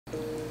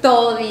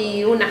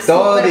toddy, una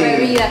super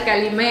bebida que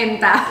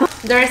alimenta.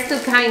 There's two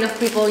kind of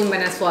people in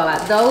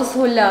Venezuela. Those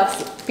who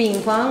love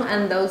ping pong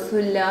and those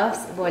who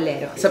loves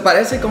bolero. Se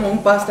parece como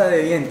un pasta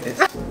de dientes.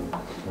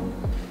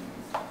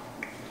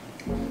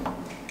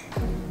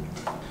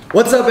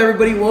 What's up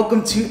everybody?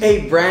 Welcome to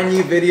a brand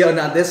new video.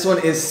 Now this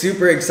one is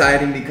super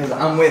exciting because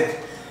I'm with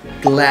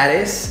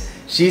Gladys.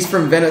 She's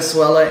from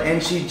Venezuela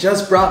and she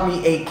just brought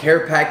me a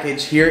care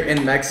package here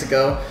in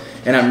Mexico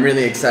and I'm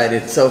really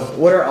excited. So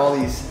what are all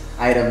these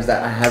items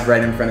that I have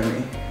right in front of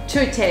me?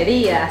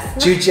 Chucherías.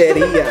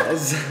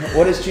 Chucherías.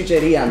 What does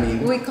chuchería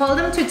mean? We call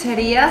them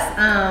chucherías,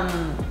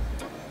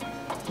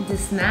 the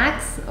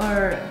snacks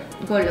or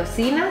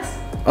golosinas.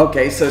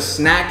 Okay, so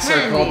snacks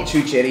candies. Are called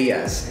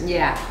chucherías.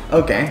 Yeah.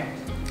 Okay.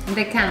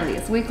 The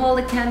candies. We call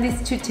the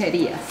candies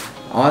chucherías.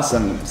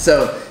 Awesome.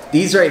 So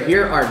these right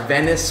here are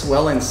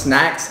Venezuelan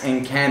snacks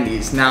and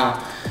candies.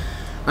 Now,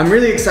 I'm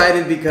really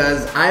excited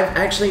because I've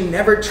actually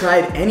never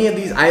tried any of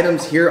these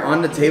items here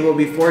on the table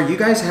before. You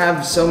guys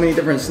have so many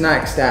different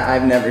snacks that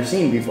I've never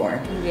seen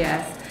before.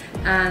 Yes,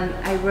 and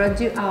I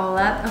brought you a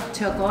lot of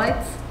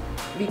chocolates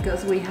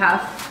because we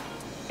have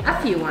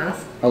a few ones.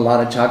 A lot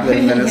of chocolate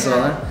in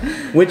Venezuela.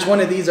 Yeah. Which one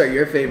of these are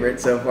your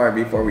favorite so far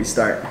before we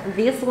start?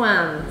 This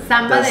one,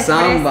 samba the de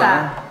samba.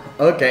 fresa.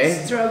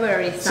 Okay.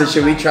 Strawberry samba. So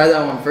should we try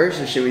that one first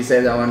or should we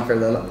save that one for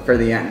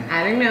the end?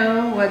 I don't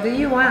know. What do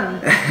you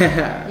want?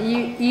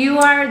 you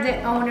are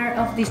the owner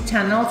of this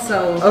channel,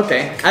 so.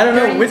 Okay. I don't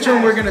know which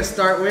one we're gonna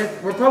start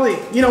with. We're probably,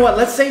 you know what?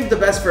 Let's save the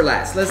best for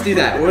last. Let's do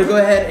that. We'll go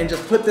ahead and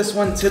just put this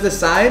one to the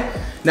side.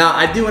 Now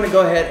I do want to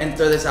go ahead and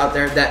throw this out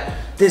there that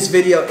this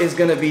video is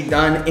gonna be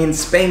done in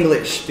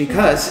Spanglish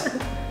because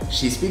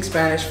she speaks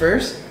Spanish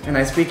first and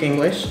I speak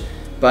English,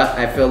 but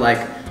I feel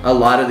like a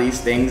lot of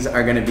these things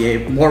are gonna be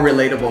more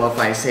relatable if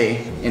I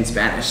say in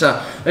Spanish. So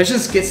let's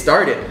just get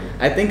started.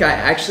 I think I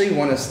actually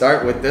wanna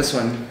start with this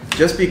one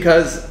just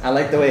because I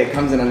like the way it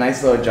comes in a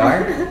nice little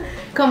jar.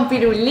 Con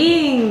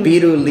pirulín.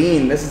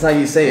 Pirulín, this is how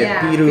you say it,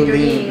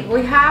 pirulín.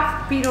 We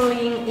have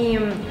pirulín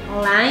in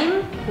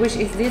lime, which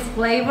is this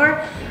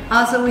flavor.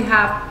 Also we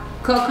have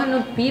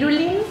coconut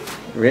pirulín.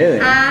 Really?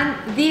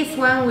 And this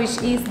one, which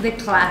is the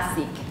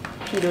classic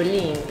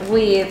pirulín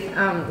with,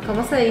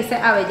 ¿cómo se dice?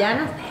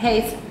 Avellanas?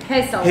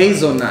 Hazelnuts.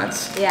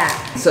 Hazelnuts. Yeah.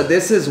 So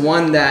this is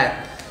one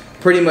that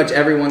pretty much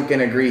everyone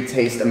can agree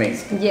tastes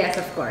amazing. Yes,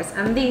 of course.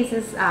 And this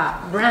is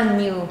a brand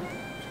new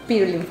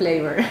pirulín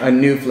flavor. A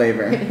new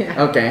flavor.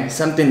 Yeah. Okay,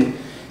 something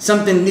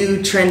new,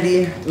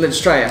 trendy. Let's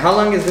try it. How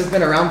long has this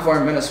been around for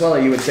in Venezuela?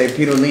 You would say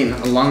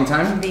pirulín. A long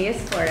time? This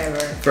forever.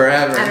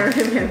 Forever. I don't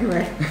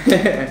remember.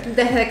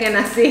 Desde que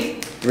nací.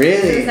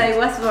 Really? Since I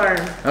was born.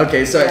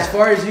 Okay, so as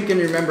far as you can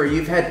remember,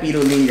 you've had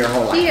pirulín your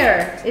whole life.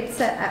 Here, it's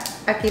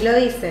aquí lo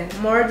dice,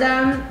 more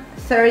than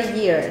 30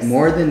 years.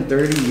 More than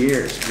 30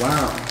 years.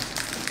 Wow.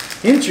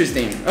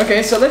 Interesting.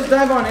 Okay, so let's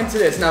dive on into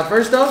this. Now,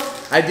 first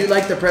off, I do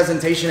like the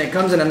presentation. It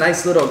comes in a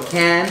nice little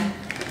can,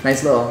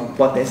 nice little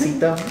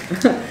botecito.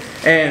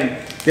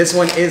 And this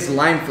one is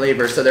lime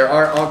flavor, so there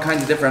are all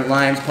kinds of different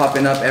limes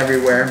popping up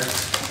everywhere.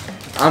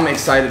 I'm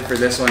excited for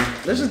this one.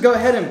 Let's just go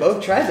ahead and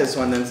both try this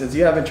one then, since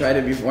you haven't tried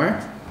it before.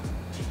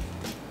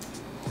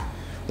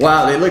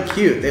 Wow, they look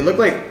cute. They look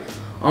like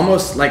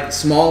almost like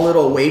small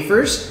little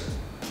wafers.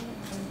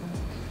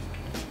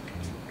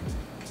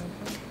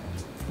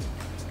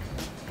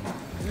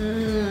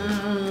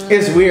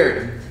 It's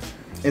weird.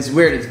 It's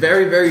weird. It's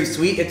very, very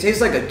sweet. It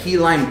tastes like a key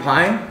lime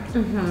pie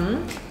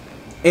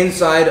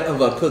inside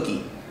of a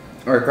cookie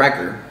or a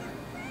cracker.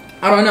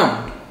 I don't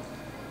know.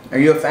 Are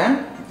you a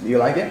fan? Do you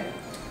like it?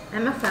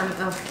 I'm a fan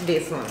of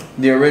this one.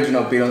 The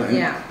original pirulín.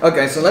 Yeah.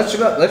 Okay, so let's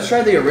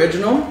try the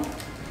original.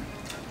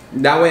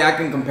 That way I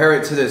can compare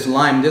it to this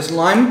lime. This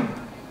lime,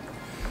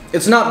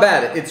 it's not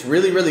bad. It's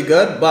really, really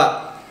good,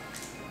 but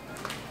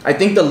I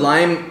think the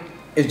lime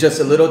is just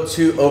a little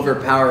too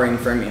overpowering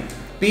for me.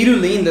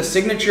 Pirulín, the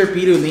signature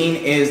pirulín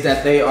is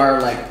that they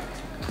are like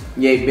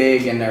yay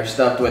big and they're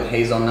stuffed with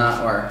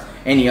hazelnut or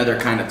any other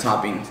kind of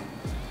topping.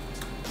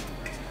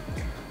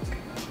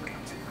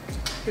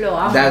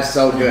 That's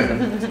so good.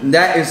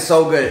 That is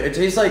so good. It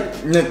tastes like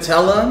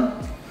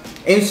Nutella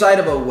inside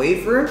of a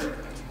wafer,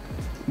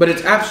 but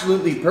it's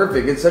absolutely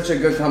perfect. It's such a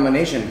good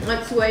combination.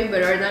 It's way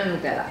better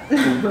than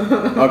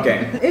Nutella.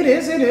 Okay. It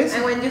is.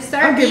 And when you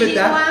start eating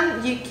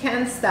one, you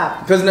can't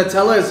stop. Because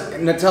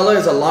Nutella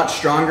is a lot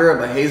stronger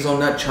of a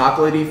hazelnut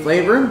chocolatey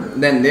flavor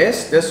than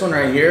this. This one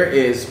right here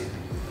is,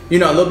 you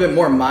know, a little bit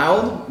more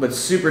mild, but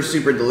super,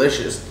 super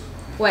delicious.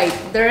 Wait,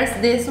 there's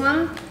this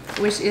one,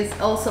 which is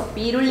also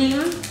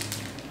pirulín.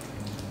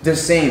 The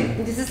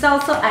same. This is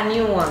also a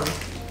new one.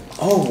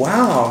 Oh,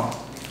 wow.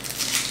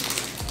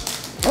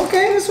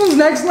 Okay, this one's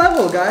next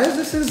level, guys.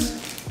 This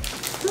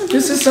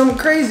is something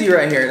crazy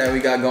right here that we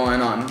got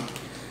going on.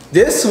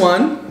 This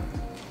one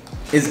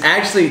is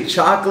actually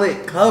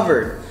chocolate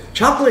covered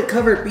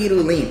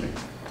pirulín.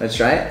 Let's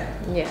try it.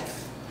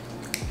 Yes.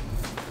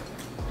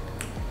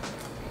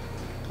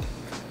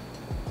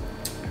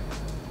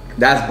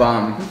 That's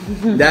bomb.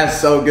 That's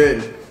so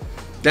good.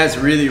 That's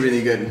really,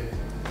 really good.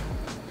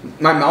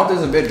 My mouth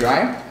is a bit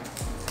dry,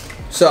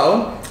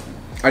 So,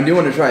 I do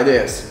want to try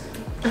this.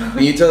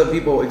 Can you tell the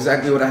people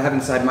exactly what I have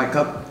inside my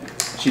cup?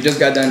 She just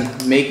got done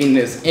making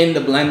this in the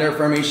blender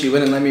for me. She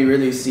wouldn't let me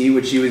really see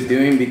what she was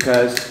doing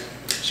because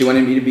she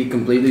wanted me to be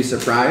completely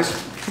surprised.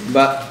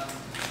 But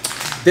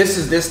this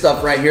is this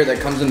stuff right here that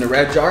comes in the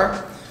red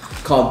jar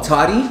called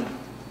toddy.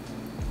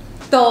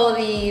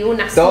 Toddy,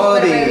 una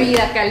super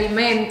bebida que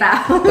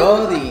alimenta.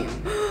 Toddy.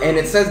 And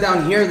it says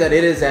down here that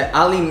it is an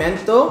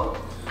alimento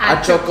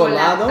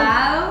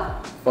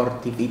achocolado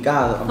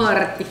fortificado.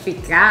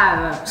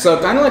 Fortificado. So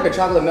kind of like a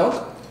chocolate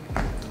milk,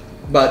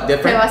 but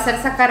different. Te va a hacer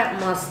sacar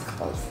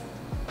muscles.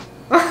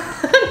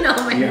 No,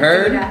 mentira. You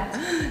heard?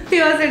 Te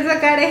va a hacer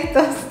sacar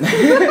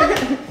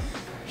estos.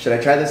 Should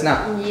I try this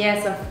now?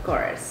 Yes, of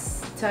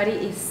course. Toddy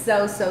is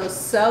so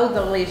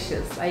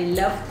delicious. I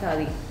love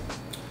toddy.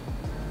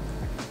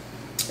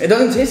 It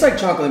doesn't taste like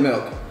chocolate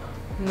milk.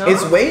 No?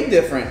 It's way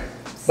different,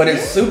 but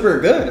it's super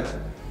good.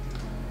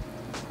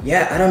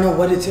 Yeah, I don't know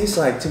what it tastes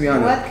like, to be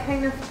honest. What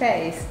kind of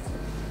taste?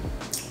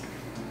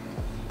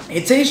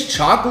 It tastes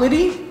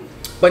chocolatey,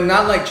 but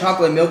not like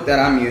chocolate milk that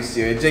I'm used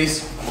to. It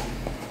tastes,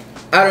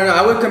 I don't know,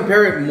 I would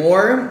compare it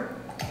more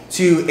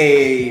to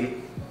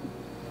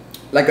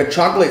like a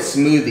chocolate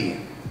smoothie.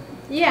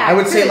 Yeah, I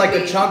would say like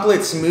a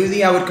chocolate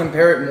smoothie I would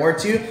compare it more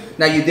to.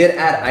 Now you did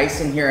add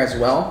ice in here as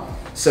well,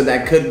 so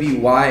that could be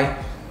why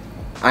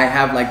I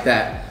have like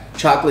that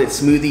chocolate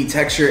smoothie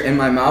texture in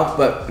my mouth,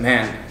 but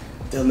man,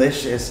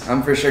 delicious.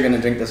 I'm for sure gonna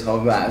drink this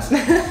whole glass.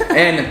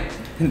 And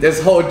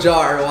this whole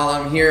jar while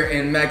I'm here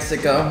in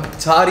Mexico.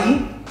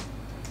 Toddy?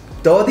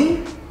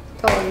 Toddy?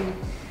 Toddy.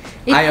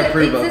 I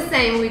approve It's the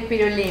same with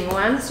pirulín.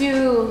 Once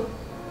you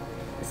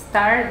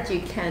start,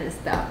 you can't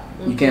stop.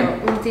 You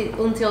can't.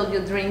 Until you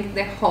drink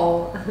the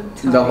whole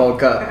toddy. The whole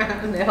cup.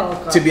 The whole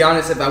cup. To be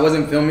honest, if I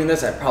wasn't filming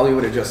this, I probably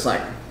would have just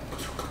like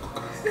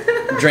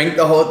drank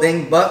the whole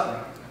thing,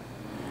 but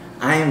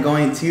I am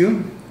going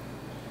to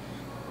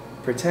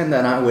pretend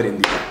that I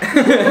wouldn't do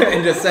that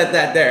and just set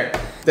that there.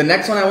 The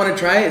next one I want to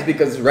try is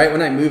because right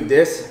when I moved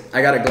this,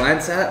 I got a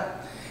glance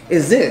at,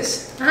 is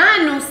this. Ah,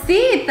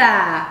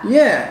 nucita.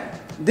 Yeah,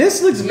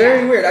 this looks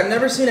very weird. I've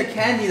never seen a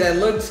candy that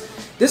looks,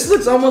 this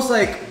looks almost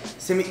like,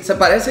 se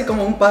parece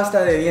como un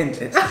pasta de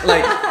dientes.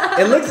 Like,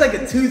 it looks like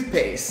a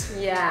toothpaste.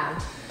 Yeah,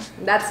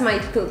 that's my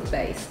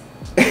toothpaste.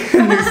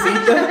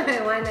 Nucita?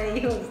 I want to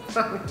use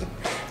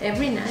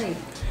every night.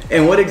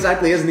 And what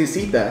exactly is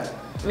Nucita?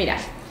 Mira,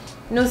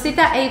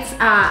 Nucita is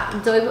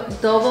a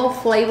double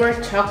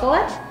flavored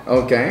chocolate.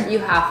 Okay. You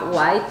have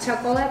white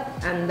chocolate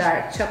and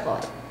dark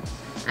chocolate.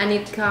 And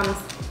it comes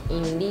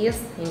in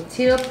this, in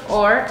tube,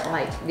 or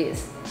like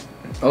this.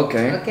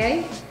 Okay.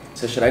 Okay?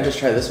 So should I just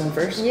try this one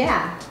first?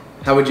 Yeah.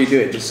 How would you do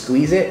it? Just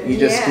squeeze it? You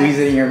just squeeze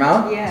it in your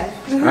mouth? Yes.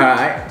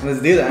 Alright,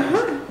 let's do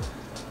that.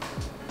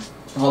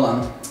 Hold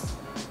on.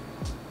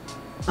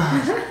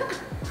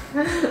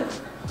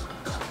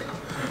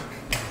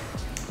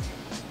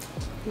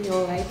 You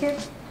like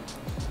it?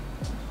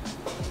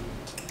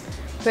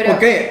 Pero,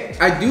 Okay,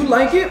 I do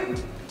like it,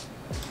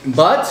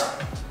 but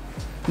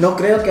no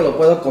creo que lo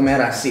puedo comer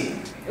así.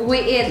 we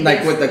eat Like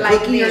this, with the like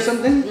cookie or this.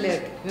 something?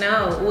 Look,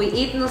 no, we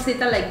eat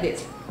Nucita like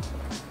this.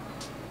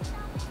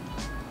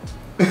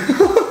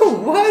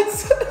 What?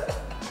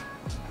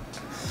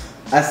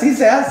 Así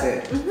se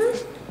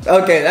hace?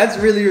 Okay, that's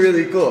really,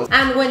 really cool.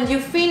 And when you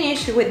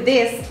finish with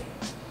this,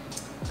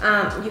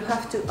 you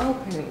have to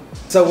open it.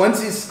 So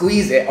once you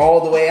squeeze it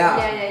all the way out,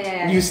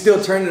 Yeah. you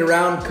still turn it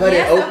around, cut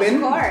it open,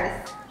 Of course.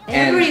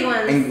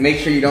 and make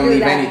sure you don't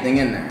leave anything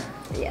in there.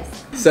 Yes.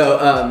 So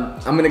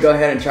I'm gonna go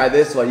ahead and try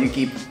this while you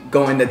keep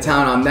going to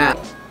town on that.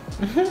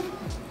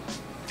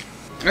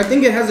 I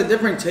think it has a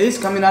different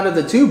taste coming out of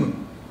the tube.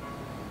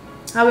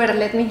 A ver,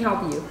 let me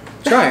help you.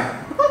 Try.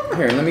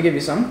 Here, let me give you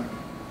some.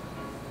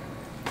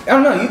 I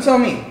don't know, you tell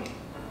me.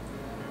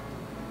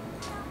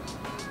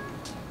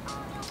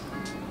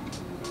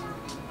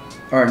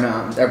 Or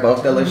no, they're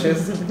both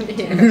delicious.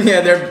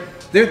 Yeah,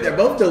 they're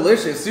both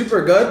delicious,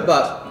 super good,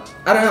 but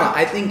I don't know.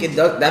 I think it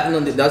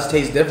definitely does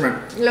taste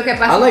different. Lo que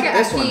pasa I like es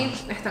this que one.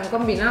 aquí están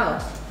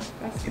combinados.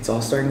 It's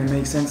all starting to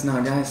make sense now,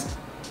 guys.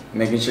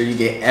 Making sure you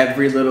get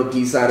every little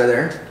piece out of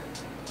there.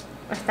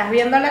 ¿Estás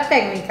viendo la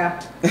técnica?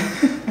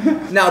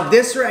 Now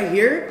this right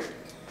here,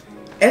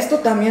 esto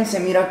también se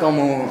mira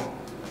como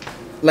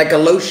like a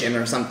lotion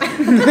or something.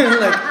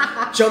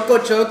 Like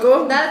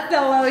choco. That's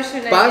the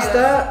lotion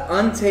Pasta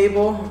on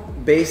table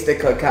based de I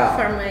use for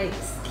cacao. my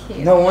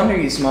skin. No wonder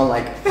you smell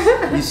like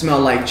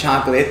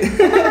chocolate.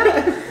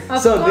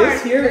 So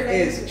this here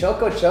is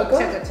choco. Choco.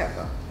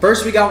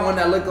 First we got one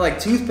that looked like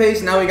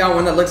toothpaste, now we got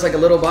one that looks like a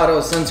little bottle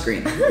of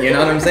sunscreen. You know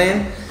what I'm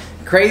saying?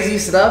 Crazy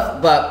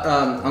stuff, but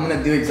I'm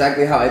gonna do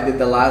exactly how I did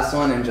the last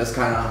one and just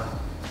kind of...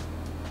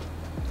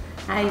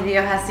 Ay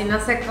Dios, así no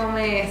se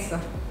come eso.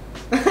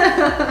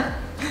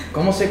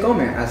 ¿Cómo se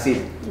come?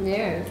 Así.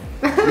 Yes.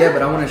 Yeah,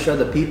 but I want to show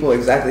the people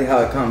exactly how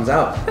it comes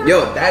out.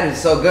 Yo, that is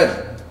so good.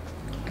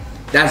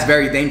 That's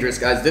very dangerous,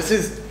 guys. This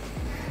is...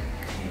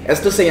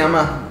 Esto se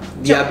llama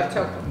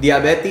Choco.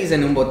 diabetes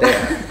en un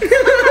botella.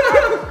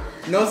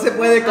 No se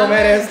puede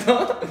comer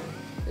esto.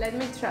 Let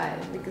me try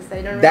it because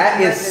I don't. That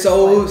is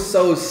so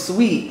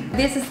sweet.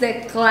 This is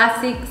the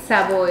classic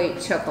Savoy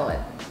chocolate.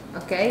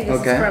 Okay.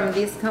 This is from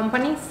this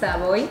company,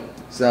 Savoy.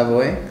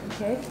 Savoy.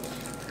 Okay.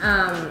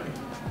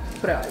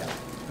 Pruébalo.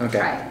 Okay.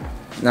 Try it.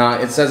 Now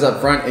it says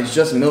up front it's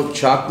just milk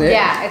chocolate.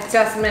 Yeah, it's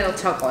just milk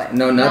chocolate.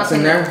 No nuts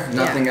in there.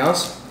 Nothing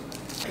else.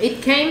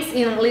 It comes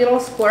in little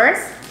squares.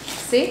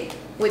 See,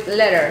 with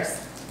letters.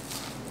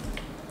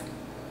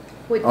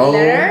 With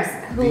letters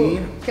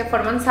que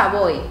forman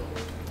Savoy.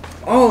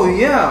 Oh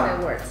yeah.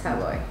 The word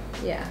Savoy.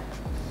 Yeah.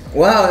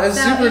 Wow, that's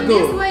super cool. In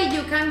this way,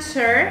 you can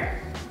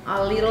share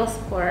a little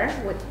square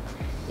with.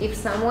 If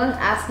someone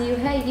asks you,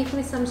 "Hey, give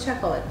me some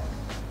chocolate,"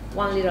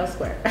 one little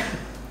square.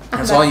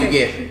 That's all you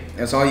get.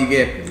 That's all you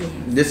get. Yes.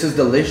 This is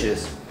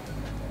delicious.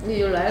 Do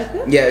you like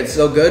it? Yeah, it's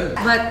so good.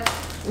 But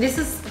this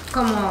is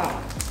como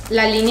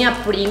la línea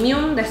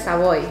premium de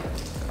Savoy.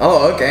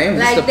 Oh, okay.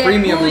 This like is the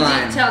premium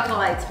line.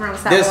 Chocolates from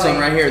Savoy. This one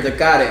right here, the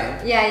Care.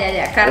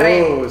 Yeah,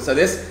 Carré. Oh, so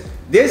this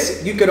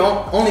you could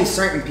only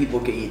certain people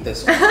can eat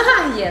this one.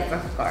 Yes, of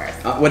course.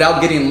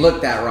 Without getting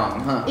looked at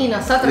wrong, huh? Y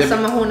nosotros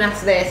somos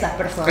unas de esas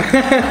personas.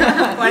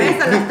 Por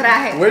eso los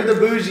traje. We're the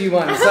bougie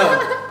ones. So,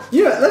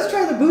 yeah, let's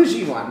try the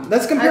bougie one.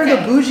 Let's compare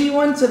the bougie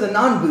one to the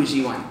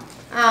non-bougie one.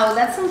 Oh,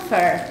 that's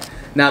unfair.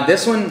 Now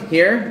this one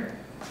here,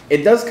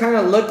 it does kind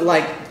of look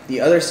like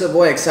the other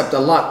Savoy except a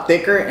lot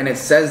thicker, and it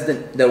says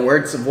the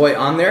word Savoy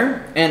on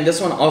there. And this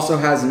one also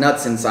has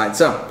nuts inside.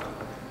 So,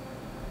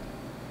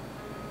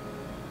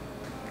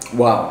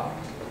 wow.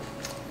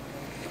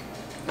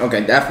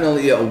 Okay,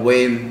 definitely a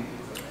way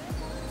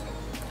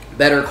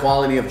better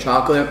quality of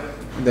chocolate.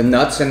 The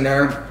nuts in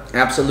there,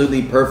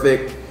 absolutely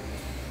perfect.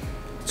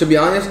 To be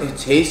honest, it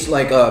tastes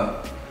like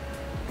a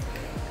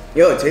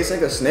it tastes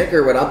like a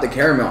Snicker without the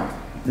caramel.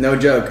 No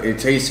joke, it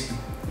tastes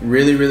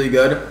really, really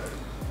good.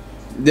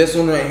 This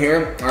one right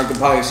here, I could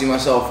probably see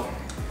myself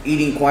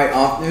eating quite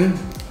often.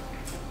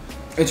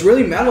 It's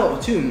really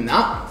mellow too,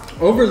 not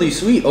overly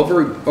sweet,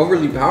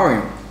 overly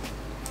powering.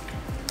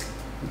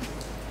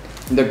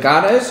 The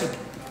Gladys,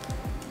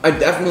 I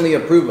definitely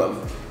approve of.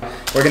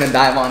 We're gonna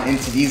dive on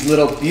into these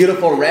little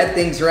beautiful red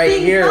things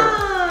right here.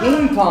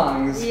 Ping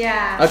pongs.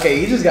 Yeah. Okay,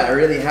 you just got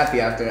really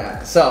happy after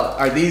that. So,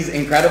 are these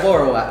incredible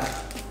or what?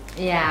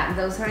 Yeah,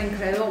 those are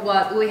incredible.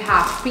 But we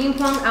have ping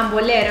pong and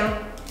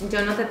bolero.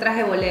 Yo no te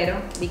traje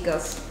bolero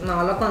because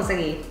no lo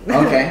conseguí.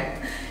 Okay.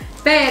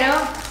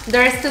 Pero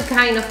there's two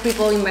kind of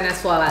people in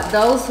Venezuela.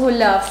 Those who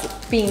love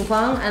ping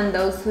pong and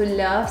those who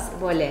loves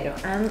bolero.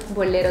 I'm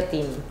bolero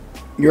team.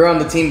 You're on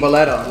the team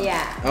bolero.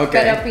 Yeah.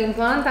 Okay. Pero ping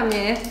pong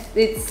también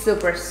it's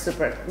super,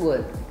 super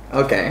good.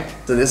 Okay,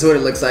 so this is what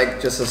it looks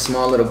like, just a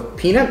small little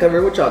peanut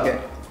covered with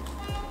chocolate.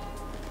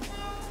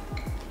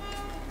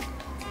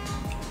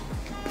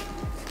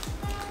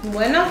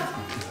 Bueno.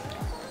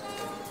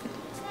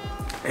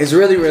 It's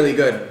really, really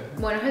good.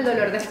 Bueno, es el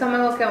dolor de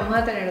estómago que vamos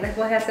a tener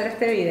después de hacer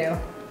este video.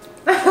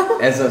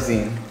 Eso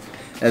sí,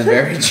 that's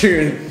very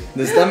true.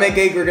 The stomach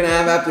ache we're gonna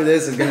have after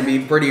this is gonna be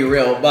pretty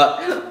real,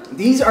 but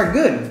these are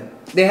good.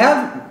 They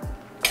have,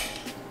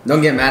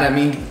 don't get mad at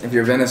me if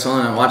you're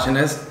Venezuelan and watching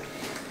this.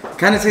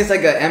 Kind of tastes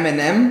like a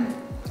M&M.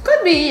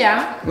 Could be,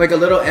 yeah. Like a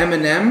little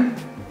M&M.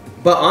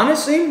 But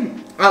honestly,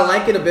 I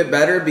like it a bit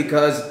better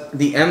because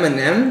the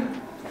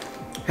M&M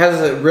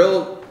has a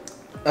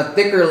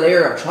thicker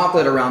layer of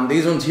chocolate around.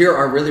 These ones here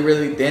are really,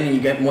 really thin and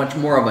you get much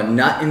more of a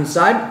nut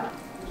inside.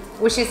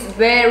 Which is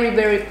very,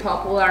 very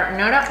popular,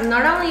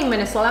 not only in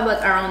Venezuela,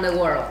 but around the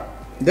world.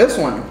 This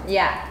one?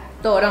 Yeah,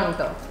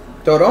 Toronto.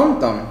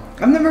 Toronto.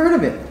 I've never heard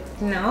of it.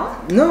 No?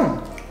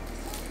 No.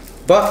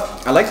 But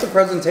I like the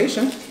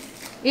presentation.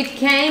 It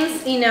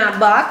comes in a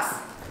box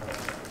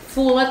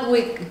full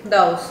with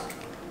those.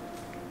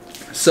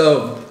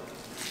 So,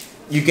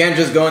 you can't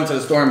just go into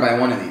the store and buy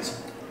one of these?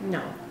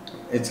 No.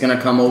 It's gonna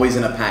come always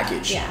in a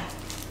package? Yeah.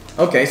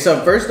 Okay,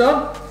 so first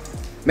up,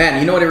 man,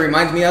 you know what it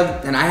reminds me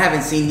of? And I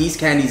haven't seen these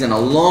candies in a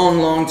long,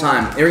 long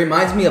time. It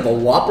reminds me of a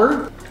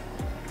Whopper.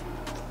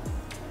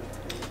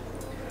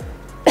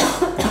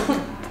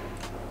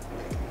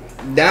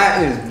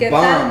 That is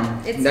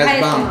bomb. It's That's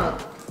hazelnut.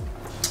 bomb.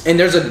 And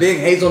there's a big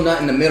hazelnut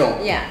in the middle.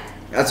 Yeah.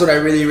 That's what I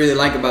really, really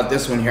like about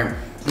this one here.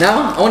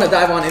 Now, I want to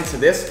dive on into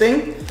this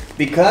thing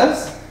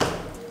because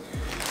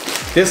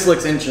this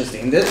looks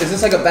interesting. Is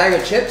this like a bag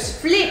of chips?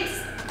 Flips.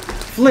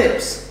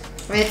 Flips.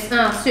 It's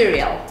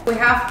cereal. We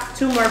have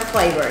two more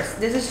flavors.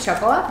 This is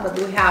chocolate, but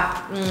we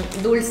have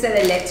dulce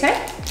de leche.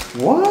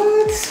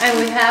 What? And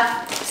we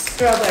have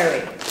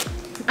strawberry.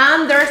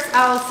 And there's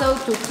also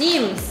two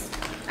teams.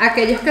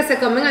 Aquellos que se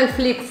comen el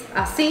flips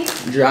así.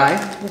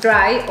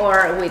 Dry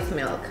or with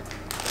milk.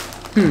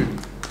 Let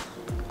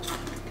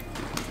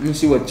me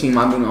see what team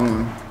I'm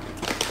on.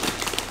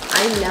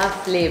 I love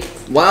flips.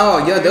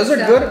 Wow, yeah, those are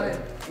so good.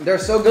 They're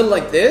so good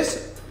like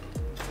this.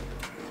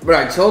 But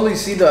I totally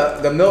see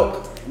the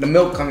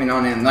milk coming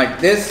on in. Like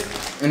this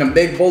in a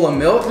big bowl of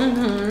milk.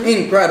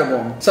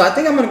 Incredible. So I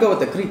think I'm gonna go with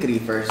the cri-cri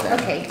first then.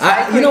 Okay.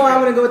 You know why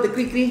I'm gonna go with the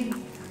cri-cri?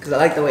 Because I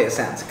like the way it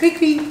sounds.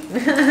 Cri-cri.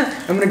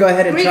 I'm gonna go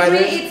ahead and try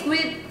this. It's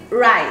with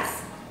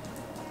rice.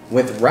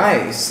 With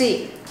rice?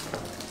 Sí.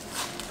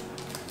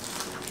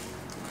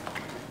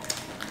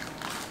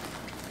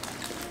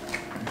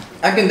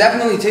 I can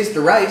definitely taste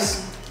the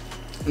rice.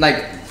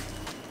 Like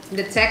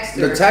the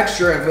texture. The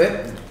texture of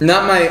it.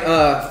 Not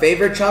my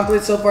favorite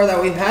chocolate so far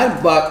that we've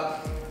had,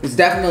 but it's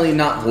definitely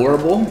not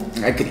horrible.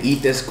 I could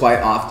eat this quite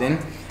often.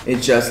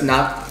 It's just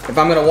not, if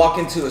I'm gonna walk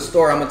into a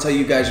store, I'm gonna tell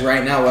you guys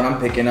right now what I'm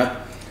picking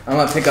up. I'm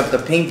gonna pick up the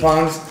ping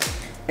pongs,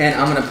 and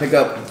I'm gonna pick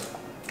up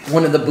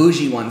one of the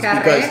bougie ones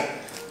because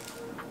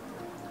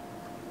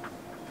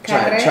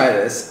try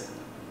this.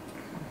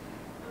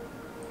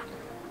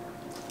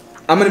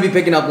 I'm gonna be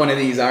picking up one of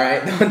these, all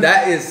right?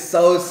 That is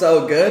so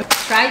good.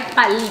 Try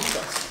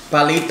palitos.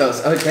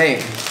 Palitos,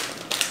 okay.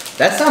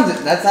 That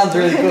sounds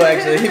really cool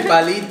actually.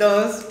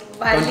 Palitos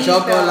con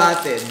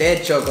chocolate,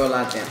 de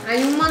chocolate.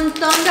 Hay un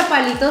montón de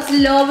palitos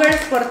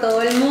lovers por todo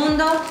el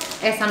mundo.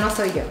 Esa no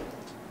soy yo.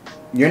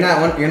 You're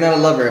not a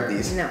lover of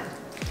these. No.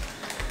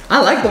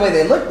 I like the way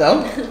they look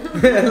though.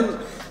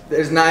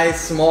 There's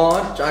nice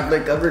small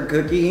chocolate covered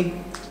cookie.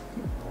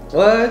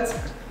 What?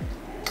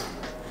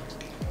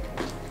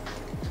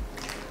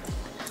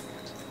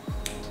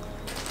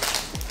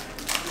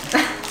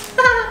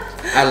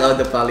 I love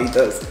the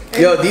palitos.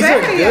 Yo, these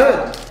are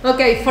good.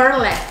 Okay, for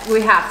left,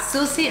 we have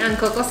Susi and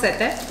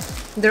Cocosete.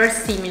 They're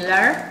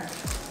similar.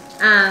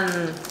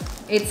 And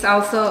there's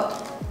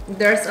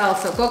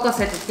also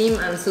Cocosete team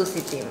and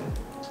Susi team.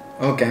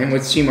 Okay,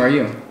 which team are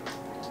you?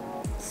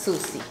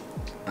 Susi.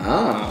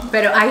 Ah.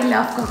 Pero I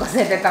love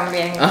Cocosete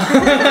también.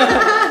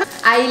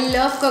 I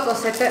love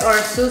Cocosete or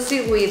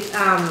Susi with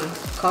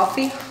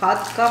coffee,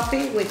 hot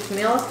coffee with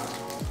milk.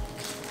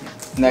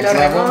 Next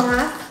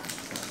level?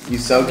 You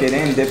soak it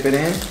in, dip it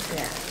in?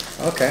 Yeah.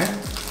 Okay.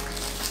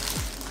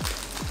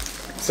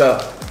 So,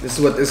 this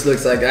is what this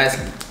looks like, guys.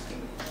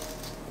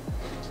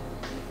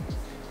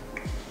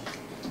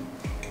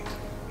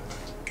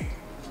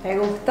 ¿Te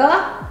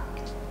gustó?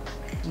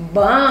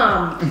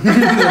 Bomb!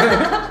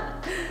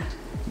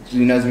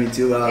 She knows me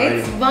too well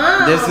already. It's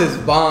bomb! This is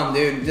bomb,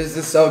 dude. This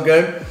is so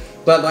good.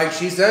 But like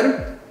she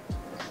said,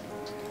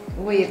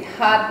 with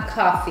hot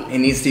coffee. it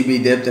needs to be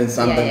dipped in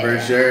something for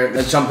sure.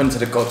 Let's jump into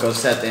the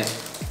Cocosete.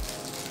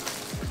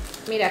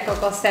 Mira,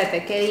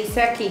 Cocosete, ¿qué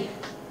dice aquí?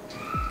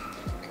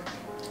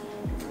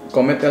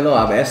 Cómetelo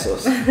a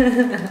besos.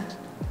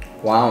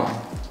 Wow.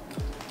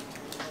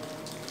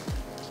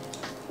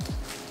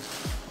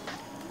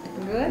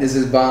 Good? This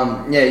is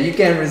bomb. Yeah, you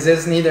can't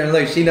resist neither.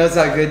 Look, she knows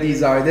how good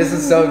these are. This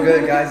is so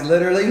good, guys,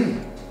 literally.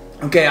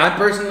 Okay, I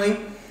personally,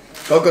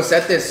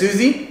 Cocosete,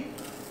 Susie.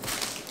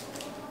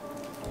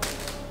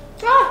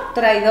 Ah,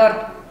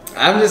 traidor.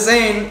 I'm just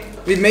saying,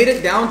 we've made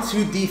it down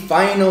to the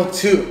final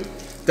two.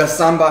 The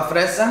samba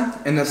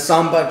fresa and the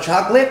samba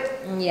chocolate.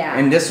 Yeah.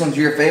 And this one's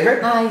your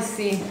favorite? I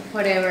see.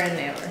 Forever and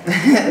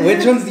ever.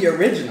 Which one's the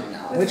original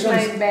now? Which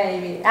one's my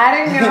baby?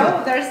 I don't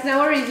know. There's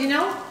no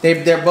original.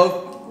 They're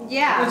both.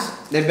 Yeah.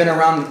 They've been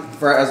around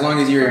for as long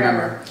as you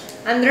remember.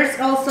 And there's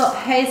also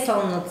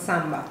hazelnut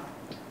samba.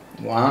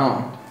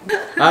 Wow.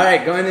 All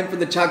right, going in for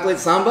the chocolate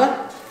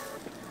samba.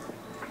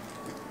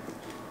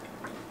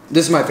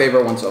 This is my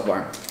favorite one so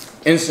far.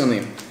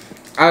 Instantly.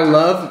 I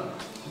love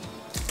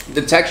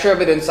the texture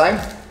of it inside.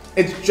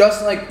 It's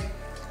just like,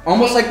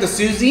 almost like the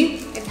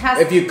Susie. It has.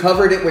 If you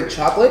covered it with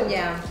chocolate.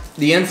 Yeah.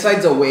 The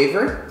inside's a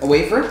wafer.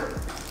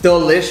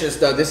 Delicious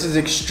though. This is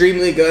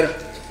extremely good.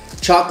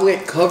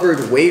 Chocolate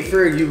covered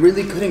wafer. You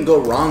really couldn't go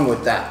wrong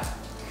with that.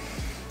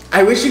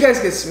 I wish you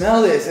guys could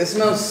smell this. It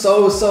smells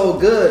so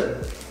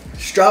good.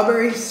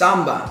 Strawberry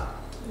samba.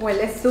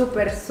 Huele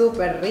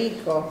súper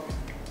rico.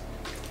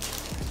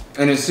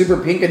 And it's super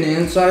pink on the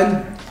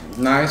inside.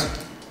 Nice.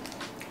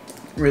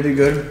 Really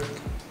good.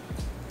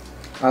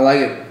 I like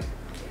it.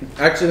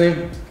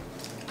 Actually,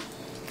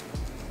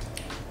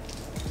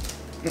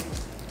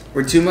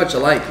 we're too much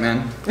alike,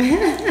 man.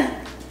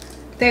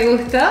 ¿Te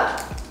gustó?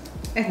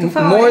 ¿Es tu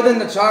favorito? More than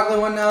the chocolate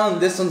one now,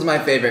 this one's my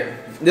favorite.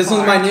 This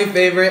one's my new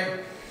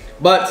favorite.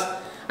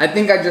 But I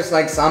think I just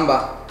like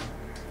samba.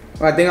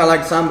 I think I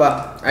like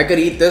samba. I could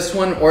eat this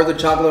one or the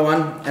chocolate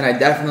one, and I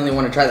definitely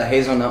want to try the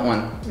hazelnut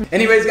one.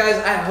 Anyways, guys,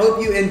 I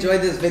hope you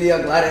enjoyed this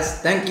video. Gladys,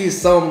 thank you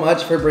so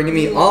much for bringing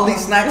me all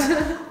these snacks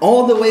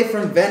all the way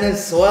from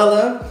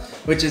Venezuela,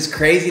 which is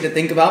crazy to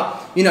think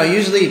about. You know,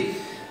 usually,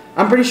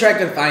 I'm pretty sure I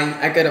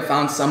could have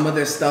found some of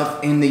this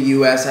stuff in the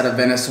US at a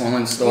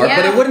Venezuelan store,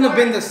 but it wouldn't have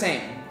been the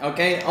same,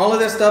 okay? All of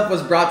this stuff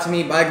was brought to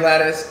me by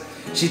Gladys.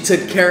 She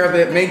took care of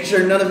it, made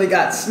sure none of it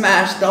got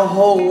smashed the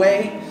whole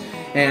way.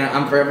 And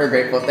I'm forever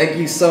grateful. Thank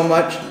you so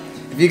much.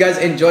 If you guys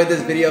enjoyed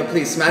this video,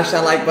 please smash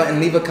that like button,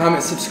 leave a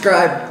comment,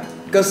 subscribe.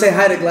 Go say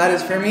hi to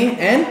Gladys for me,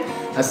 and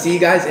I'll see you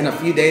guys in a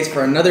few days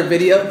for another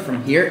video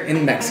from here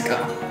in Mexico.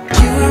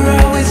 You were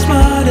always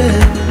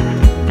smarter.